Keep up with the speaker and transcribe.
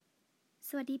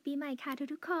สวัสดีปีใหม่ค่ะ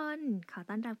ทุกๆคนขอ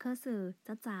ต้อนรับเข้าสู่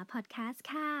จ้าจ๋าพอดแคสต์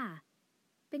ค่ะ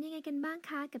เป็นยังไงกันบ้าง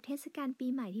คะกับเทศกาลปี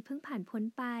ใหม่ที่เพิ่งผ่านพ้น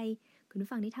ไปคุณผู้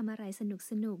ฟังได้ทำอะไรส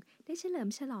นุกได้เฉลิม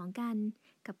ฉลองกัน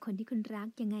กับคนที่คุณรัก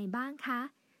ยังไงบ้างคะ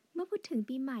เมื่อพูดถึง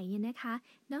ปีใหม่เนี่ยนะคะ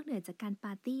นอกเหนือจากการป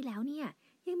าร์ตี้แล้วเนี่ย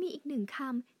ยังมีอีกหนึ่งค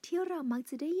ำที่เรามัก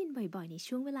จะได้ยินบ่อยๆใน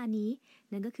ช่วงเวลานี้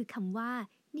นั่นก็คือคำว่า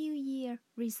New Year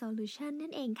Resolution นั่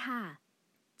นเองค่ะ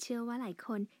เชื่อว่าหลายค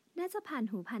นน่าจะผ่าน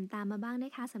หูผ่านตามาบ้างน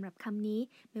ะคะสำหรับคำนี้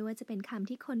ไม่ว่าจะเป็นคำ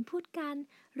ที่คนพูดกัน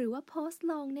หรือว่าโพสต์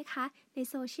ลงนะคะใน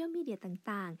โซเชียลมีเดีย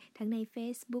ต่างๆทั้งใน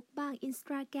Facebook บ้าง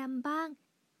Instagram บ้าง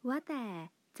ว่าแต่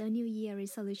เจ้า New Year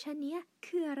Resolution เนี้ย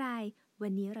คืออะไรวั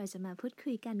นนี้เราจะมาพูด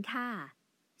คุยกันค่ะ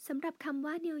สำหรับคำ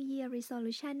ว่า New Year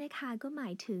Resolution นะคะก็หมา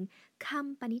ยถึงค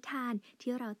ำปณิธาน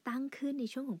ที่เราตั้งขึ้นใน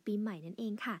ช่วงของปีใหม่นั่นเอ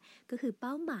งค่ะก็คือเ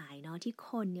ป้าหมายเนาะที่ค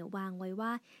นเนี่ยวางไว้ว่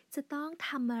าจะต้องท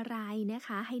ำอะไรนะค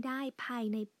ะให้ได้ภาย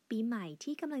ในปีใหม่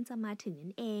ที่กำลังจะมาถึงนั่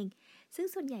นเองซึ่ง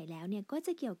ส่วนใหญ่แล้วเนี่ยก็จ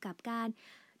ะเกี่ยวกับการ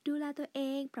ดูแลตัวเอ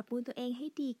งปรับปรุงตัวเองให้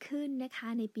ดีขึ้นนะคะ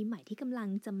ในปีใหม่ที่กำลัง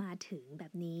จะมาถึงแบ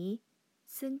บนี้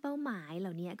ซึ่งเป้าหมายเห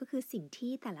ล่านี้ก็คือสิ่ง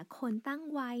ที่แต่ละคนตั้ง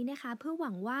ไว้นะคะเพื่อห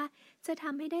วังว่าจะท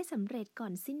ำให้ได้สำเร็จก่อ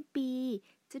นสิ้นปี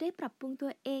จะได้ปรับปรุงตั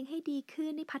วเองให้ดีขึ้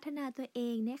นได้พัฒนาตัวเอ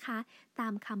งนะคะตา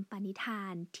มคำปณิธา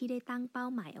นที่ได้ตั้งเป้า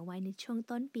หมายเอาไว้ในช่วง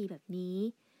ต้นปีแบบนี้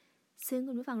ซึ่ง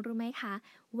คุณผู้ฟังรู้ไหมคะ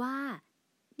ว่า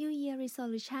New Year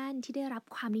Resolution ที่ได้รับ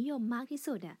ความนิยมมากที่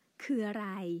สุดคืออะไร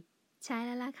ใช่แ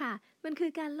ล้วล่ะค่ะมันคื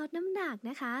อการลดน้ำหนัก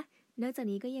นะคะนอกจาก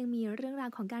นี้ก็ยังมีเรื่องรา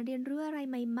วของการเรียนรู้อะไร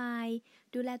ใหม่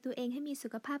ๆดูแลตัวเองให้มีสุ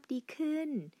ขภาพดีขึ้น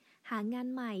หางาน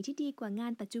ใหม่ที่ดีกว่างา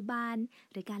นปัจจุบัน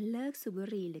หรือการเลิกสูบบุ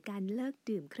หรี่หรือการเลิก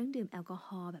ดื่มเครื่องดื่มแอลกอฮ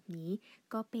อล์แบบนี้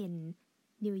ก็เป็น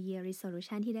New Year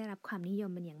Resolution ที่ได้รับความนิยม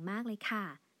เป็นอย่างมากเลยค่ะ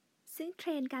ซึ่งเทร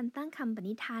นด์การตั้งคำป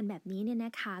ณิธานแบบนี้เนี่ยน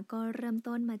ะคะก็เริ่ม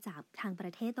ต้นมาจากทางปร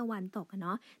ะเทศตะวันตกเน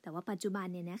าะแต่ว่าปัจจุบัน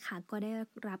เนี่ยนะคะก็ได้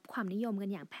รับความนิยมกัน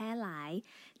อย่างแพร่หลาย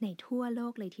ในทั่วโล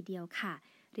กเลยทีเดียวค่ะ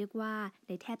เรียกว่าใ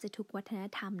นแทบจะทุกวัฒน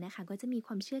ธรรมนะคะก็จะมีค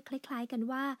วามเชื่อคล้ายๆกัน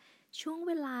ว่าช่วงเ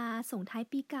วลาส่งท้าย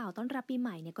ปีเก่าต้อนรับปีให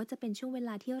ม่เนี่ยก็จะเป็นช่วงเวล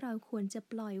าที่เราควรจะ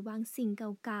ปล่อยวางสิ่ง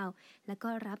เก่าๆแล้วก็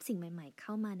รับสิ่งใหม่ๆเข้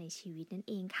ามาในชีวิตนั่น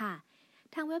เองค่ะ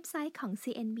ทางเว็บไซต์ของ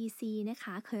CNBC นะค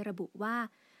ะเคยระบุว่า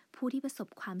ผู้ที่ประสบ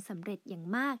ความสำเร็จอย่าง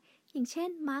มากอย่างเช่น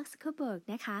มาร์ค ซักเคอร์เบิร์ก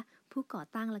นะคะผู้ก่อ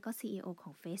ตั้งและก็ CEO ข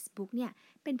อง Facebook เนี่ย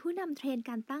เป็นผู้นำเทรนด์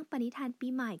การตั้งปณิธานปี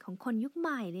ใหม่ของคนยุคให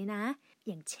ม่เลยนะอ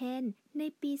ย่างเช่นใน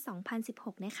ปี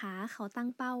 2016 นะคะเขาตั้ง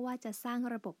เป้าว่าจะสร้าง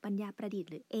ระบบปัญญาประดิษฐ์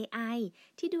หรือ AI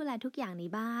ที่ดูแลทุกอย่างใน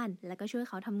บ้านแล้วก็ช่วย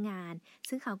เขาทำงาน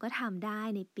ซึ่งเขาก็ทำได้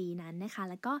ในปีนั้นนะคะ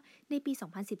แล้วก็ในปี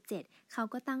 2017 เขา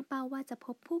ก็ตั้งเป้าว่าจะพ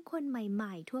บผู้คนให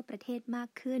ม่ๆทั่วประเทศมาก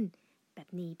ขึ้นแบบ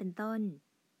นี้เป็นต้น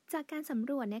จากการสำ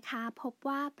รวจนะคะพบ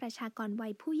ว่าประชากรวั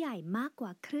ยผู้ใหญ่มากกว่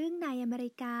าครึ่งในอเม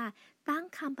ริกาตั้ง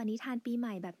คำปณิธานปีให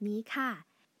ม่แบบนี้ค่ะ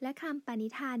และคำปณิ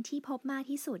ธานที่พบมาก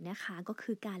ที่สุดนะคะก็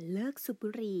คือการเลิกสูบบุ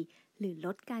หรี่หรือล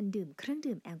ดการดื่มเครื่อง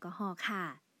ดื่มแอลกอฮอล์ค่ะ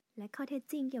และข้อเท็จ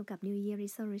จริงเกี่ยวกับ New Year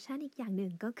Resolution อีกอย่างหนึ่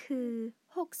งก็คือ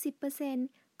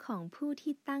 60% ของผู้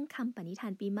ที่ตั้งคำปณิธา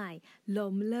นปีใหม่ล้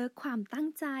มเลิกความตั้ง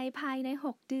ใจภายใน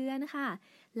6เดือนค่ะ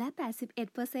และ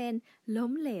 81% ล้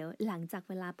มเหลวหลังจาก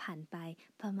เวลาผ่านไป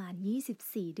ประมาณ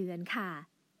24เดือนค่ะ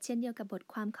เช่นเดียวกับบท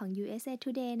ความของ USA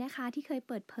Today นะคะที่เคย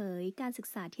เปิดเผยการศึก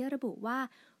ษาที่ระบุว่า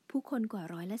ผู้คนกว่า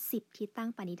10%ที่ตั้ง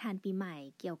ปณิธานปีใหม่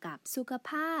เกี่ยวกับสุขภ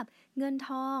าพเงินท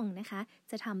องนะคะ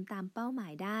จะทำตามเป้าหมา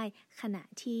ยได้ขณะ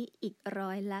ที่อีก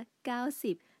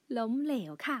90%ล้มเหล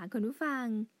วค่ะคุณผู้ฟัง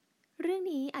เรื่อง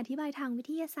นี้อธิบายทางวิ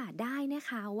ทยาศาสตร์ได้นะ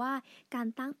คะว่าการ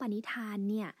ตั้งปณิธาน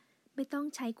เนี่ยไม่ต้อง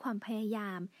ใช้ความพยาย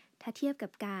ามถ้าเทียบกั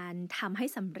บการทำให้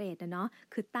สำเร็จเนาะ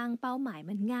คือตั้งเป้าหมาย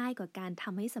มันง่ายกว่าการท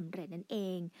ำให้สำเร็จนั่นเอ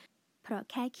งเพราะ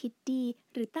แค่คิดดี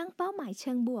หรือตั้งเป้าหมายเ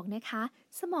ชิงบวกนะคะ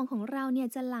สมองของเราเนี่ย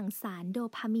จะหลั่งสารโด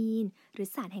พามีนหรือ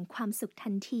สารแห่งความสุขทั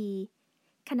นที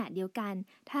ขณะเดียวกัน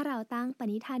ถ้าเราตั้งป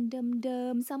ณิธานเดิ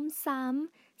มๆซ้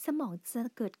ำๆสมองจะ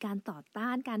เกิดการต่อต้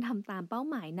านการทำตามเป้า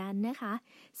หมายนั้นนะคะ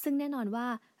ซึ่งแน่นอนว่า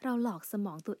เราหลอกสม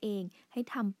องตัวเองให้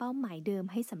ทำเป้าหมายเดิม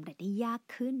ให้สำเร็จได้ยาก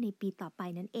ขึ้นในปีต่อไป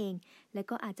นั่นเองและ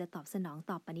ก็อาจจะตอบสนอง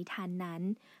ต่อปณิธานนั้น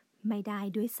ไม่ได้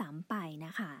ด้วยซ้ำไปน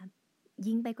ะคะ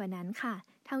ยิ่งไปกว่านั้นค่ะ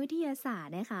ทางวิทยาศาสต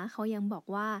ร์นะคะเขายังบอก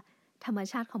ว่าธรรม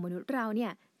ชาติของมนุษย์เราเนี่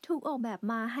ยถูกออกแบบ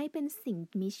มาให้เป็นสิ่ง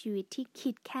มีชีวิตที่คิ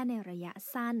ดแค่ในระยะ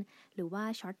สั้นหรือว่า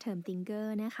short term thinker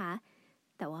นะคะ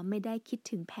แต่ว่าไม่ได้คิด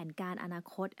ถึงแผนการอนา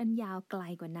คตอันยาวไกล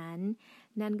กว่านั้น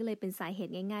นั่นก็เลยเป็นสาเห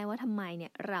ตุง่ายๆว่าทำไมเนี่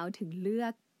ยเราถึงเลือ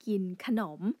กกินขน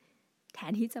มแท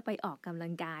นที่จะไปออกกำลั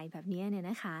งกายแบบนี้เนี่ย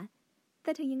นะคะแ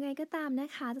ต่ถึงยังไงก็ตามนะ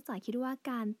คะจะจ๋าคิดว่า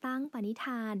การตั้งปณิธ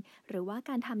านหรือว่า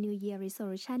การทำ New Year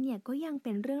Resolution เนี่ยก็ยังเ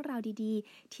ป็นเรื่องราวดี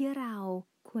ๆที่เรา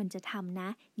ควรจะทำนะ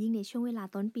ยิ่งในช่วงเวลา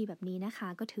ต้นปีแบบนี้นะคะ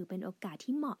ก็ถือเป็นโอกาส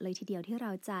ที่เหมาะเลยทีเดียวที่เร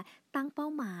าจะตั้งเป้า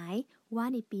หมายว่า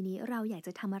ในปีนี้เราอยากจ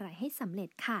ะทำอะไรให้สำเร็จ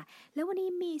ค่ะแล้ววันนี้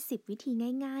มี10วิธี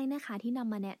ง่ายๆนะคะที่น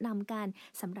ำมาแนะนำกัน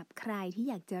สำหรับใครที่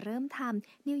อยากจะเริ่มท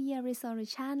ำ New Year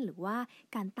Resolution หรือว่า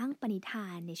การตั้งปณิธา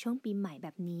นในช่วงปีใหม่แบ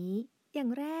บนี้อย่าง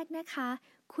แรกนะคะ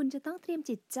คุณจะต้องเตรียม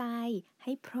จิตใจใ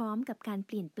ห้พร้อมกับการเ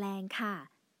ปลี่ยนแปลงค่ะ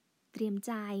เตรียมใ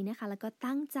จนะคะแล้วก็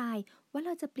ตั้งใจว่าเร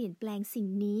าจะเปลี่ยนแปลงสิ่ง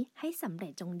นี้ให้สำเร็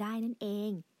จจงได้นั่นเอ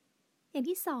งอย่าง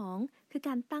ที่2คือก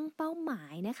ารตั้งเป้าหมา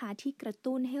ยนะคะที่กระ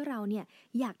ตุ้นให้เราเนี่ย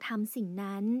อยากทำสิ่ง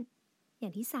นั้นอย่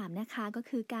างที่3นะคะก็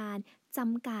คือการจ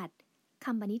ำกัดค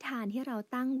ำปณิธานที่เรา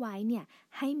ตั้งไว้เนี่ย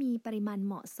ให้มีปริมาณเ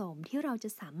หมาะสมที่เราจะ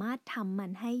สามารถทำมั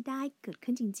นให้ได้เกิด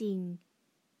ขึ้นจริง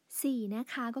ๆ4นะ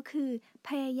คะก็คือพ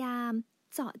ยายาม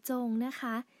เจาะจงนะค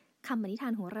ะคำปณิธา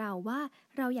นของเราว่า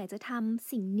เราอยากจะท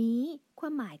ำสิ่งนี้ควา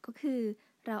มหมายก็คือ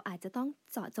เราอาจจะต้อง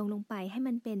เจาะจงลงไปให้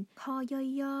มันเป็นข้อ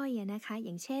ย่อยๆนะคะอ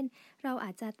ย่างเช่นเราอ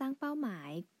าจจะตั้งเป้าหมาย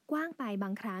กว้างไปบา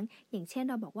งครั้งอย่างเช่น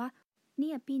เราบอกว่าเ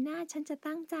นี่ยปีหน้าฉันจะ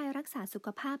ตั้งใจรักษาสุข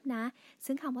ภาพนะ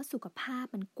ซึ่งคำว่าสุขภาพ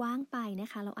มันกว้างไปนะ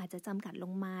คะเราอาจจะจำกัดล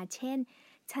งมาเช่น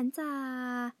ฉันจะ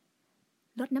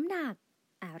ลดน้ำหนัก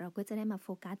เราก็จะได้มาโฟ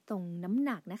กัสตรงน้ำห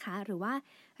นักนะคะหรือว่า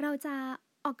เราจะ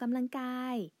ออกกำลังกา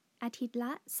ยอาทิตย์ล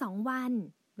ะ2วัน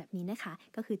แบบนี้นะคะ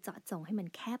ก็คือเจาะจงให้มัน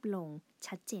แคบลง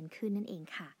ชัดเจนขึ้นนั่นเอง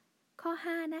ค่ะข้อ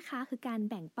5นะคะคือการ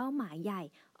แบ่งเป้าหมายใหญ่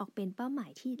ออกเป็นเป้าหมา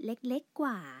ยที่เล็กๆก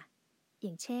ว่าอ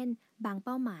ย่างเช่นบางเ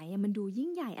ป้าหมายมันดูยิ่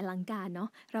งใหญ่อลังการเนาะ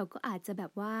เราก็อาจจะแบ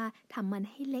บว่าทำมัน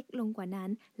ให้เล็กลงกว่านั้น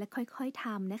และค่อยๆท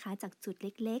ำนะคะจากจุดเ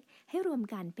ล็กๆให้รวม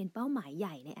กันเป็นเป้าหมายให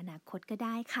ญ่ในอนาคตก็ไ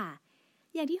ด้ค่ะ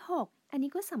อย่างที่6อันนี้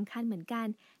ก็สำคัญเหมือนกัน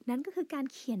นั่นก็คือการ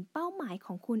เขียนเป้าหมายข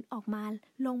องคุณออกมา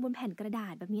ลงบนแผ่นกระดา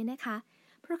ษแบบนี้นะคะ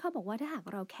เพราะเขาบอกว่าถ้าหาก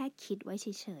เราแค่คิดไว้เฉ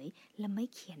ยๆและไม่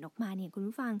เขียนออกมาเนี่ยคุณ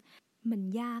ผู้ฟังมัน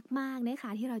ยากมากนะค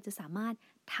ะที่เราจะสามารถ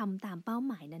ทำตามเป้า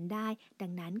หมายนั้นได้ดั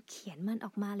งนั้นเขียนมันอ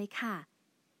อกมาเลยค่ะ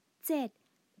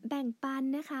7แบ่งปัน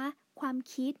นะคะความ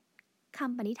คิดค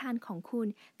ำปณิธานของคุณ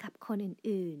กับคน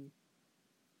อื่น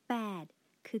ๆ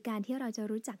8คือการที่เราจะ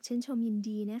รู้จักชื่นชมยิน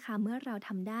ดีนะคะเมื่อเราท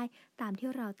ำได้ตามที่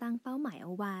เราตั้งเป้าหมายเอ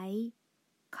าไว้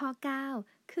ข้อ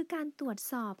9คือการตรวจ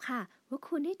สอบค่ะว่า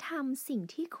คุณได้ทำสิ่ง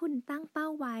ที่คุณตั้งเป้า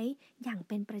ไว้อย่างเ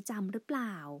ป็นประจำหรือเปล่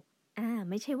า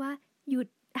ไม่ใช่ว่าหยุด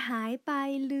หายไป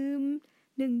ลืม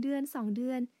1 เดือน2 เดื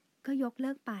อนก็ยกเ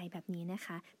ลิกไปแบบนี้นะค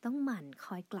ะต้องหมั่นค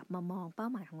อยกลับมามองเป้า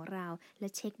หมายของเราและ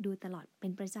เช็คดูตลอดเป็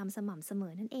นประจำสม่ำเสม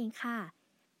อนั่นเองค่ะ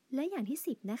และอย่างที่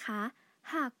10นะคะ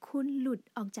หากคุณหลุด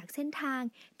ออกจากเส้นทาง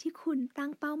ที่คุณตั้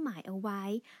งเป้าหมายเอาไว้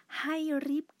ให้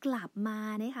รีบกลับมา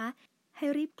นะคะให้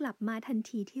รีบกลับมาทัน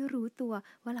ทีที่รู้ตัว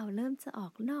ว่าเราเริ่มจะออ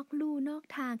กนอกลู่นอก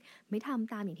ทางไม่ท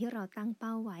ำตามอย่างที่เราตั้งเ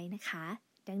ป้าไว้นะคะ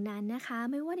ดังนั้นนะคะ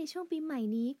ไม่ว่าในช่วงปีใหม่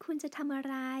นี้คุณจะทำอะ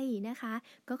ไรนะคะ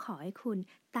ก็ขอให้คุณ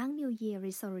ตั้ง New Year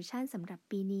Resolution สำหรับ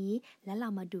ปีนี้และเรา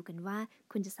มาดูกันว่า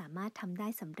คุณจะสามารถทำได้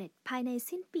สำเร็จภายใน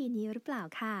สิ้นปีนี้หรือเปล่า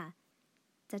ค่ะ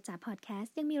จ๋าพอดแคส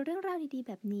ต์ยังมีเรื่องราวดีๆแ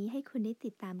บบนี้ให้คุณได้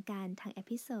ติดตามกันทางเอ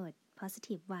พิโซด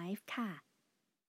Positive Vibe ค่ะ